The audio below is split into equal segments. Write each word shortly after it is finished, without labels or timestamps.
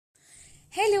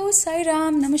Hello,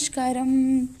 Sairam,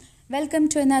 Namaskaram. Welcome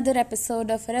to another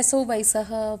episode of Raso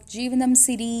Vaisaha Jeevanam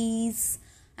series.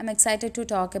 I'm excited to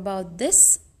talk about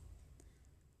this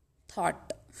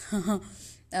thought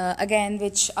again,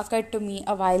 which occurred to me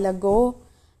a while ago.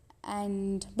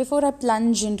 And before I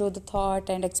plunge into the thought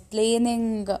and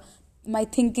explaining my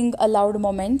thinking aloud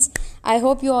moments, I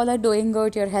hope you all are doing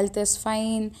good. Your health is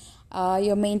fine.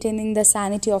 You're maintaining the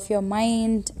sanity of your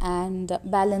mind and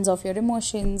balance of your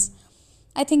emotions.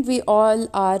 I think we all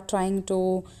are trying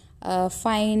to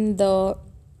find the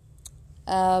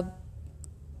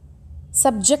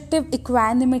subjective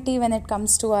equanimity when it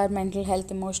comes to our mental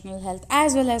health, emotional health,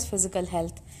 as well as physical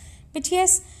health. But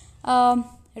yes,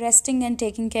 resting and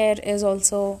taking care is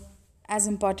also as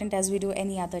important as we do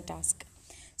any other task.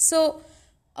 So,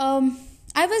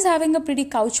 I was having a pretty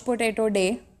couch potato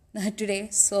day today.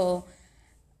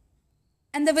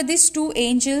 And there were these two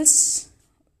angels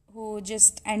who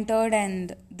just entered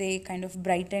and they kind of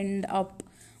brightened up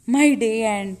my day,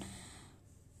 and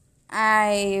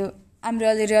I'm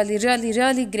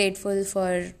really grateful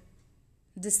for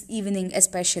this evening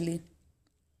especially.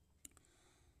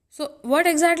 So what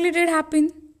exactly did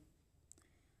happen?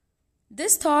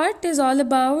 This thought is all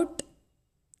about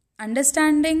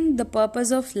understanding the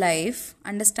purpose of life,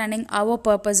 understanding our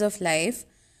purpose of life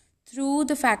through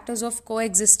the factors of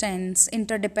coexistence,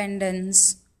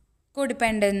 interdependence,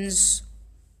 codependence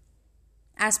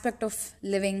aspect of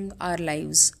living our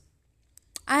lives.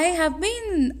 I have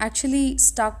been actually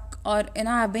stuck, or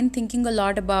I've been thinking a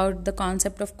lot about the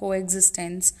concept of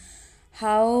coexistence,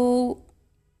 how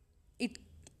it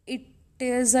it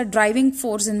is a driving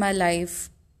force in my life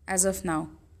as of now.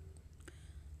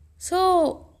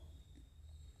 So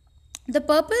the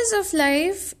purpose of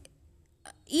life,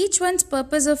 each one's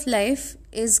purpose of life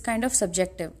is kind of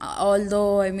subjective,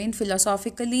 although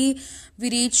philosophically we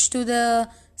reach to the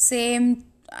same,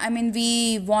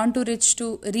 we want to reach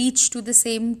to the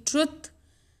same truth,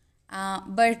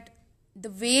 but the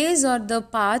ways or the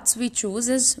paths we choose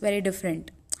is very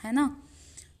different, है ना?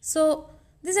 So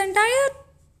this entire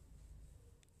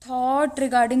thought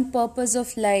regarding purpose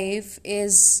of life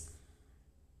is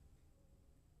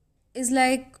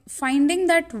like finding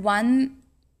that one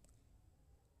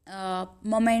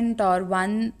moment or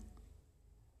one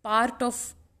part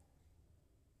of,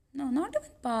 no, not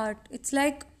even part, it's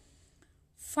like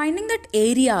finding that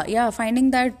area,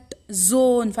 finding that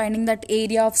zone, finding that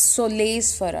area of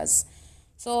solace for us.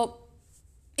 So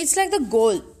it's like the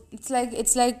goal. It's like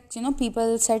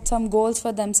people set some goals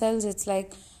for themselves. It's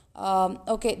like,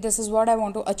 okay, this is what I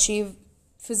want to achieve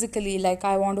physically. Like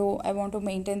I want to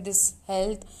maintain this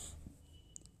health,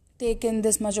 take in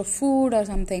this much of food or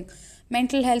something.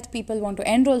 Mental health, people want to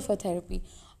enroll for therapy,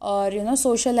 or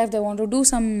social life, they want to do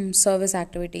some service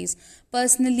activities.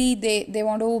 Personally, they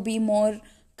want to be more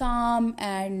calm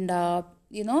and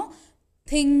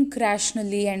think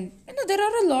rationally, and there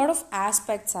are a lot of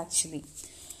aspects actually.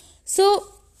 So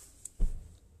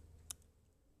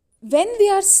when we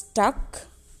are stuck,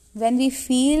 when we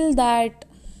feel that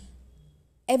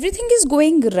everything is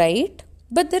going right,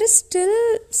 but there is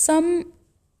still some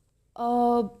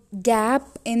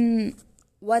gap in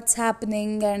what's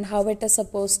happening and how it is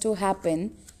supposed to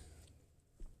happen,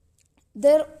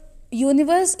 the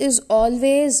universe is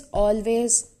always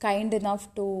kind enough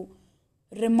to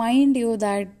remind you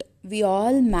that we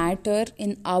all matter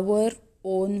in our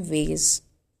own ways.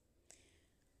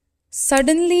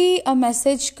 Suddenly a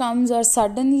message comes, or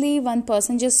suddenly one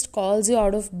person just calls you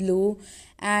out of blue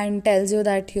and tells you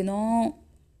that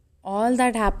all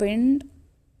that happened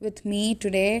with me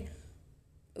today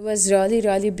was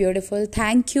really beautiful.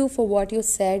 Thank you for what you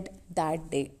said that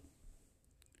day.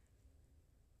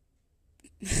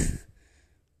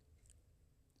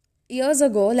 Years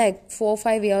ago, like 4 or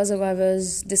 5 years ago, I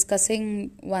was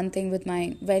discussing one thing with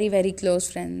my very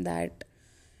close friend that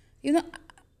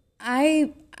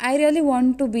I really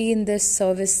want to be in this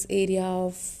service area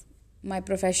of my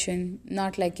profession,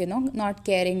 not like not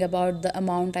caring about the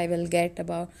amount I will get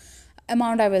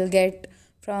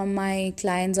from my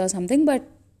clients or something, but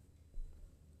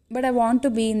I want to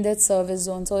be in that service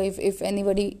zone. So if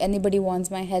anybody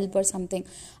wants my help or something,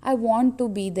 I want to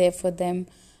be there for them,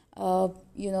 to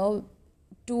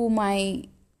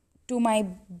my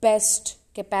best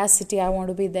capacity. I want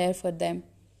to be there for them.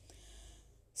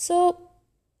 So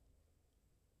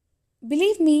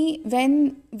believe me,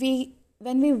 when we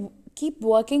keep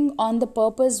working on the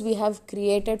purpose we have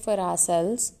created for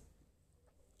ourselves,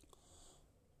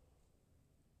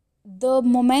 the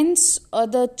moments or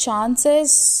the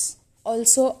chances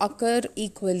also occur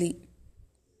equally.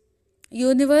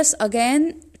 Universe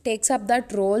again takes up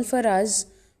that role for us,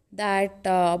 that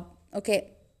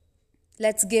Okay,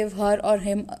 let's give her or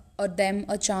him or them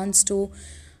a chance to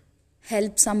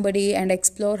help somebody and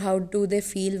explore how do they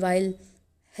feel while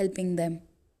helping them.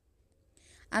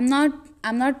 I'm not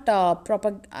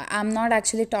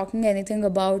actually talking anything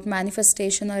about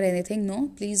manifestation or anything. No,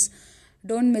 please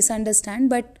don't misunderstand.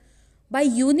 But by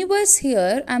universe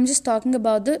here, I'm just talking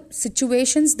about the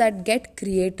situations that get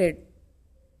created.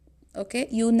 Okay,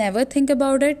 you never think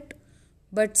about it,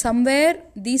 but somewhere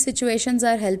these situations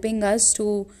are helping us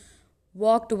to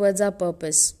walk towards our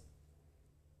purpose.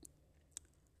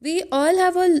 We all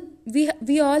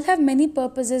have many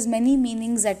purposes, many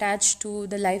meanings attached to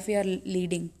the life we are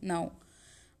leading now.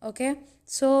 Okay,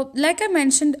 so like I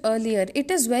mentioned earlier, it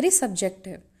is very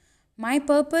subjective. My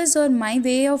purpose or my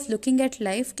way of looking at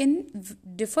life can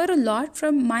differ a lot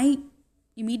from my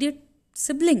immediate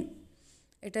sibling.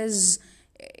 It is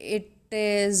it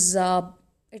is uh,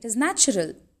 it is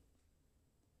natural.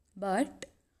 But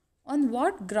on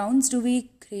what grounds do we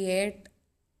create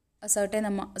a certain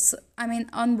amount? I mean,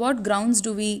 on what grounds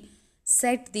do we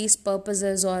set these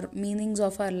purposes or meanings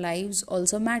of our lives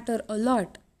also matter a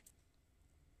lot.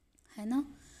 है ना?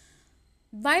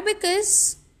 Why?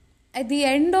 Because at the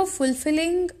end of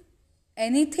fulfilling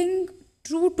anything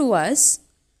true to us,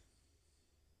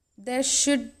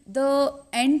 the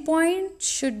end point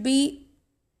should be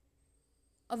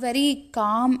a very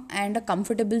calm and a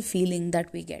comfortable feeling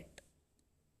that we get.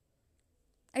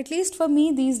 At least for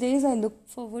me these days, I look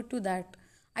forward to that.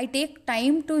 I take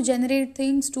time to generate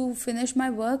things, to finish my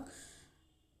work,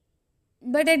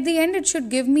 but at the end it should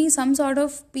give me some sort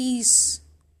of peace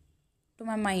to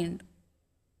my mind.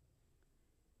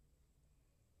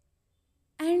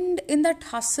 And in that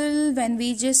hustle, when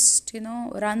we just,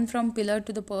 run from pillar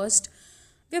to the post,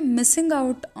 we're missing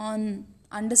out on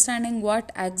understanding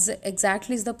what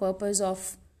exactly is the purpose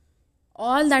of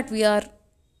all that we are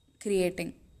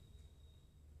creating.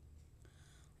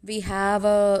 We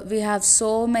have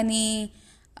so many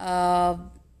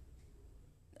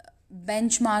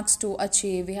benchmarks to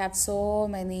achieve. We have so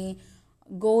many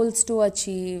goals to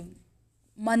achieve,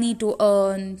 money to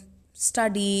earn,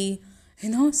 study,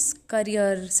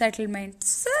 career, settlement,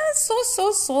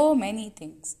 so many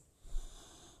things.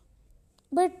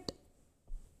 But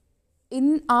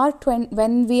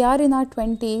when we are in our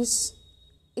 20s,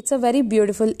 it's a very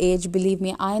beautiful age, believe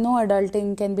me. I know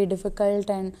adulting can be difficult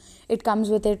and it comes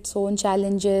with its own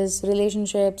challenges,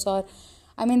 relationships,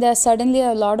 there's suddenly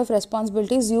a lot of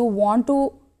responsibilities you want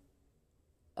to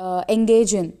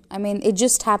engage in. It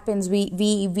just happens.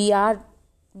 We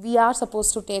are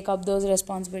supposed to take up those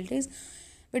responsibilities.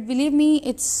 But believe me,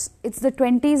 it's the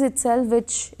 20s itself,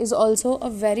 which is also a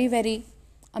very, very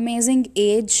amazing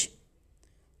age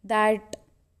that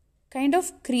kind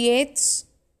of creates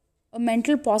a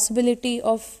mental possibility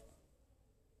of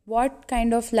what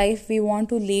kind of life we want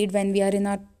to lead when we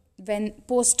are when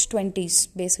post 20s,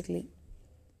 basically.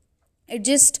 It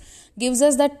just gives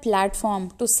us that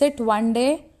platform to sit one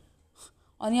day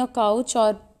on your couch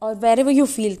or wherever you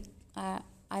feel.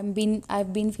 I've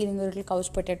been feeling a little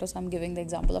couch potato, so I'm giving the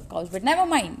example of couch, but never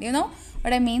mind, you know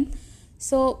what I mean.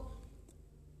 So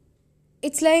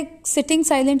it's like sitting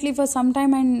silently for some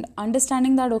time and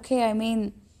understanding that,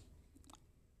 okay,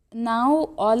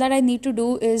 now all that I need to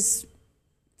do is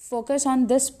focus on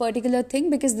this particular thing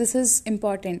because this is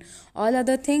important. All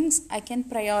other things I can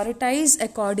prioritize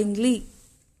accordingly.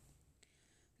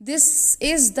 This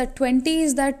is the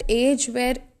 20s, that age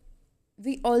where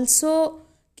we also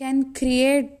can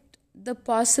create the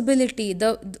possibility,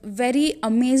 the very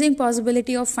amazing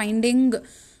possibility of finding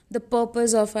the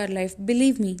purpose of our life.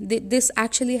 Believe me, this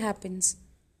actually happens.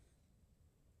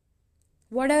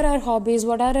 What are our hobbies?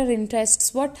 What are our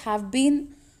interests? What are we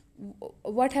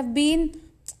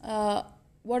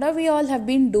all have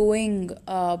been doing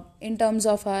in terms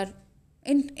of our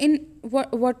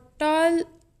what all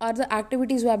are the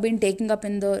activities we have been taking up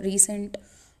in the recent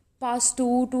past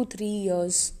 2 to 3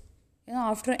 years,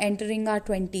 after entering our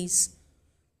 20s.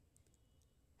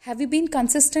 Have we been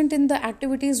consistent in the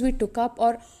activities we took up,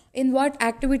 or in what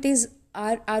activities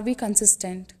are we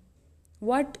consistent?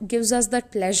 What gives us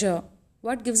that pleasure?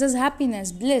 What gives us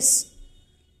happiness, bliss?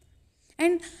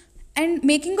 And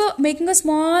making a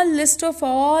small list of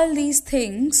all these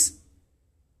things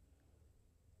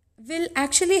will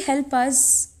actually help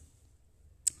us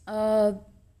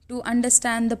to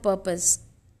understand the purpose.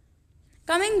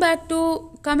 Coming back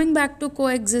to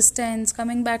coexistence,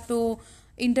 coming back to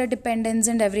interdependence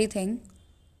and everything,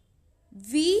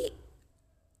 we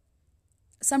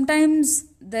sometimes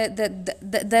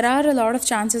there are a lot of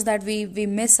chances that we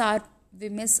miss our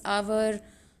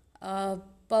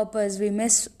purpose, we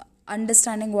miss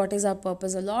understanding what is our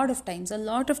purpose. A lot of times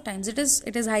it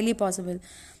is highly possible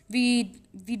we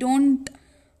don't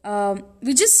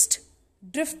we just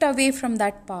drift away from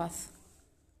that path.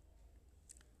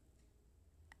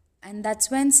 And that's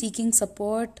when seeking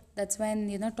support, that's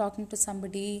when talking to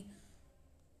somebody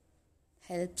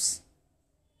helps.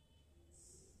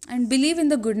 And believe in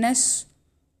the goodness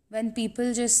when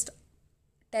people just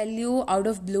tell you out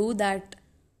of blue that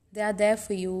they are there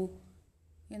for you,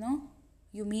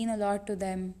 you mean a lot to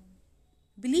them.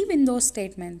 Believe in those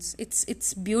statements.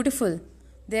 It's beautiful.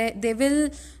 They will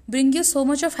bring you so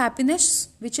much of happiness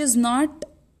which is not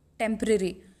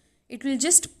temporary. It will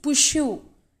just push you.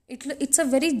 It's a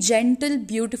very gentle,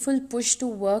 beautiful push to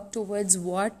work towards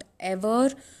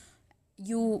whatever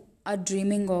you are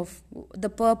dreaming of, the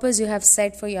purpose you have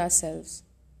set for yourselves.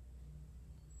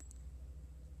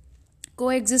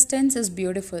 Coexistence is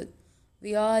beautiful.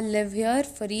 We all live here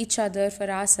for each other, for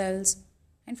ourselves,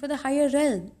 and for the higher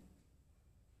realm.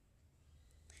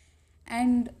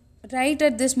 And right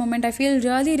at this moment, I feel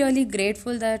really, really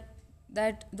grateful that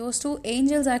those two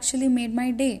angels actually made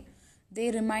my day. They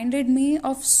reminded me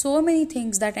of so many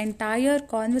things. That entire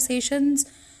conversations,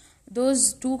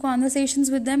 those two conversations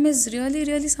with them is really,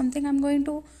 really something I'm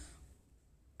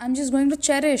just going to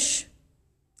cherish.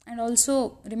 And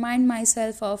also remind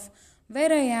myself of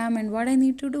where I am and what I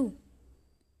need to do.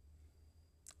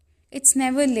 It's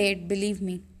never late, believe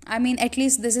me. I mean, at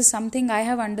least this is something I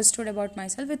have understood about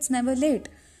myself. It's never late.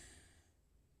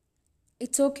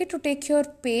 It's okay to take your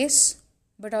pace,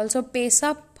 but also pace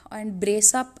up and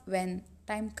brace up when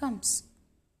time comes.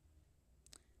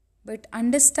 But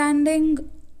understanding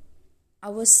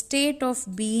our state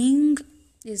of being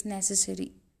is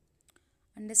necessary.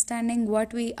 Understanding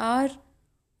what we are,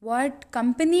 what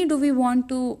company do we want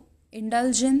to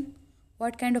indulge in,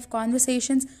 what kind of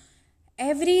conversations.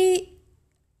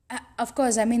 Of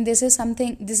course, I mean, this is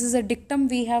a dictum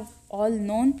we have all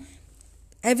known.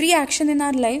 Every action in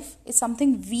our life is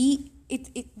something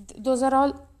those are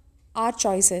all our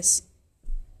choices.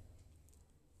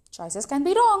 Choices can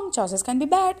be wrong, choices can be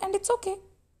bad, and it's okay.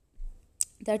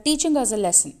 They're teaching us a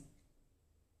lesson.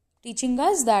 Teaching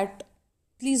us that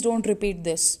please don't repeat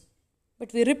this.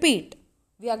 But we repeat.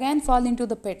 We again fall into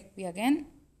the pit. We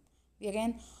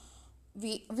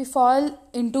fall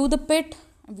into the pit.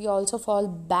 We also fall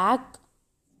back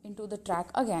into the track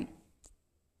again.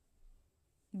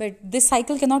 But this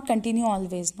cycle cannot continue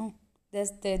always, no?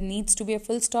 There needs to be a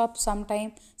full stop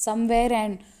sometime, somewhere,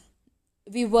 and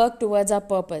we work towards our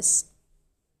purpose.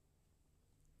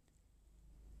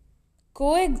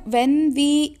 When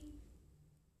we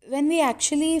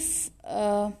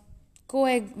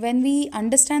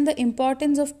understand the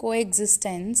importance of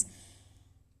coexistence,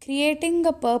 creating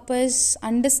a purpose,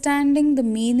 understanding the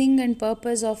meaning and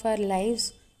purpose of our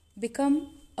lives become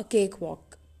a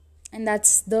cakewalk. And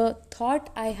that's the thought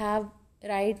I have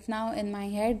right now in my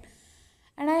head.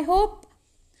 And I hope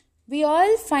we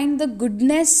all find the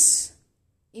goodness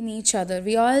in each other.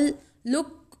 We all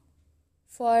look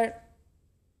for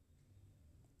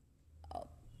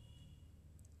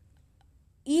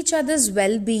each other's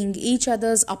well-being, each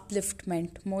other's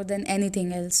upliftment more than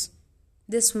anything else.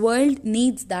 This world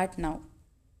needs that now.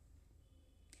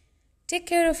 Take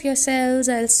care of yourselves.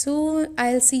 I'll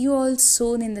see you all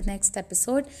soon in the next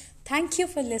episode. Thank you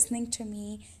for listening to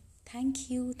me. Thank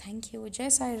you. Jai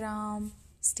Sai Ram.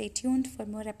 Stay tuned for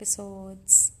more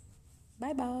episodes.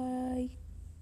 Bye bye.